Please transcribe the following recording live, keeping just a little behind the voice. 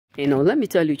Let me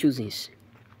tell you two things.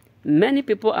 Many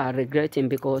people are regretting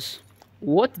because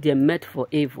what they meant for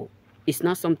evil is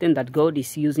not something that God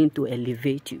is using to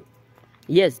elevate you.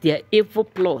 Yes, their evil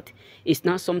plot is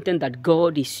not something that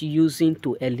God is using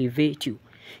to elevate you.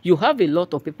 You have a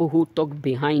lot of people who talk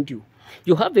behind you.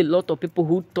 You have a lot of people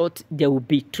who thought they will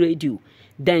betray you.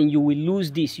 Then you will lose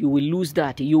this, you will lose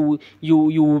that, you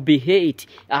will be hate,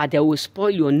 they will spoil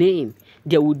your name,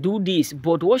 they will do this.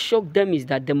 But what shocked them is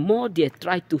that the more they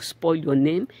try to spoil your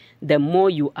name, the more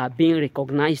you are being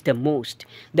recognized the most,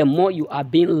 the more you are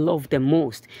being loved the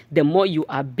most, the more you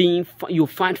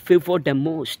find favor the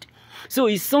most. So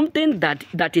it's something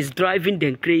that is driving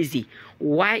them crazy.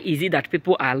 Why is it that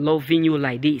people are loving you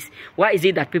like this? Why is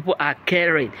it that people are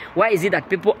caring? Why is it that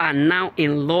people are now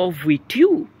in love with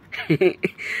you?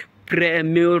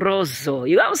 Premuroso.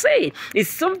 You know what I'm saying? It's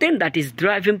something that is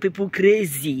driving people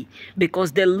crazy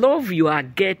because the love you are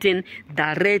getting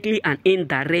directly and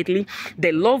indirectly,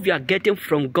 the love you are getting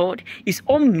from God is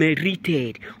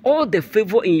unmerited. All the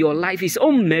favor in your life is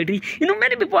unmerited.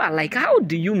 Many people are like, how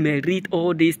do you merit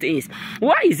all these things?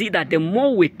 Why is it that the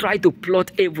more we try to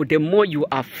plot evil, the more you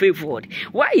are favored?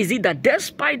 Why is it that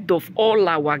despite of all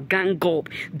our gang up,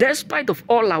 despite of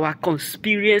all our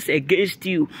conspiracy against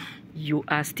you, you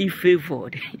are still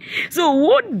favored? So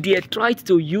what they tried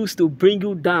to use to bring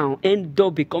you down end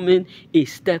up becoming a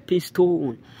stepping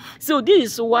stone. So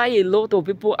this is why a lot of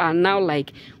people are now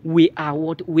like, we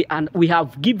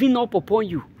have given up upon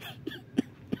you.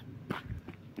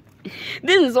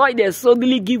 This is why they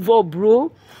suddenly give up,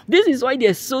 bro. This is why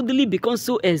they suddenly become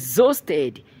so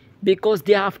exhausted. Because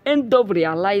they have ended up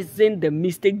realizing the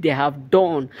mistake they have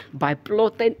done by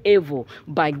plotting evil,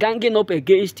 by ganging up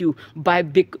against you, by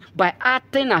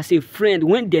acting as a friend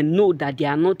when they know that they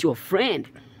are not your friend.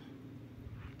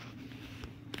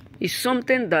 It's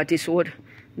something that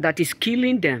is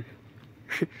killing them.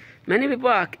 Many people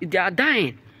are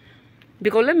dying.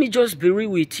 Because let me just be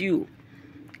real with you.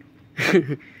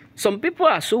 Some people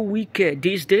are so wicked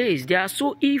these days. They are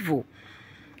so evil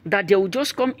that they will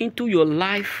just come into your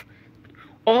life.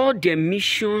 All their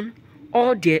mission,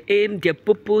 all their aim, their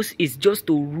purpose is just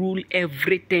to rule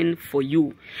everything for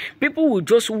you. People will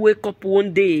just wake up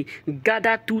one day,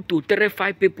 gather 2 to 3,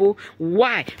 5 people.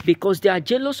 Why? Because they are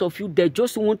jealous of you. They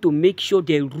just want to make sure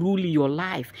they rule your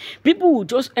life. People will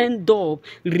just end up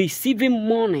receiving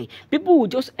money. People will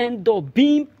just end up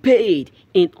being paid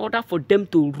in order for them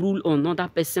to rule another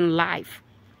person's life.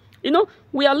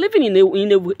 We are living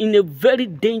in a very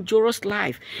dangerous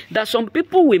life that some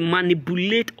people will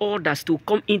manipulate others to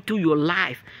come into your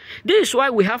life. This is why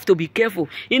we have to be careful.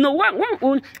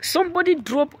 When somebody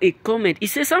drop a comment, it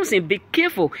says something, be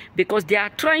careful, because they are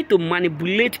trying to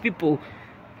manipulate people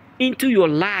into your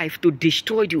life to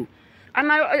destroy you.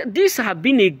 And this has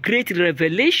been a great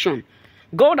revelation.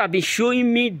 God has been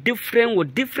showing me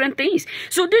different things.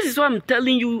 So this is what I'm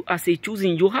telling you as a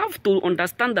choosing. You have to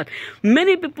understand that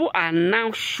many people are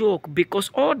now shocked because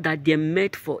all that they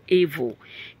meant for evil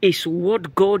is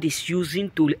what God is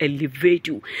using to elevate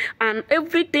you. And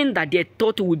everything that they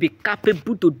thought would be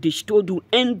capable to destroy you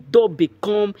end up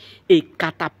become a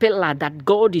caterpillar that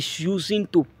God is using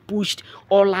to push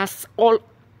all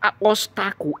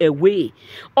obstacle away.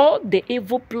 All the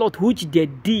evil plot which they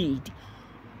did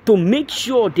to make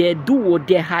sure they do what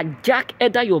they hijack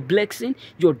either your blessing,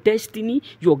 your destiny,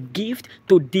 your gift,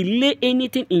 to delay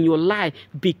anything in your life,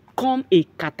 become a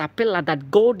caterpillar that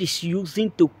God is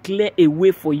using to clear a way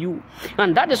for you.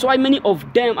 And that is why many of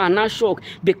them are now shocked,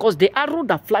 because the arrow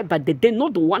that flies by the day,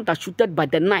 not the one that shooted by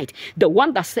the night, the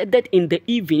one that said that in the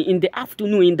evening, in the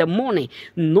afternoon, in the morning,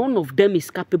 none of them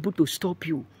is capable to stop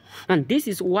you. And this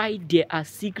is why they are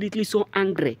secretly so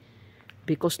angry.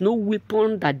 Because no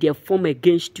weapon that they form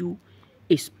against you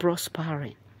is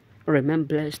prospering. Remain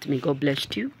blessed. May God bless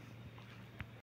you.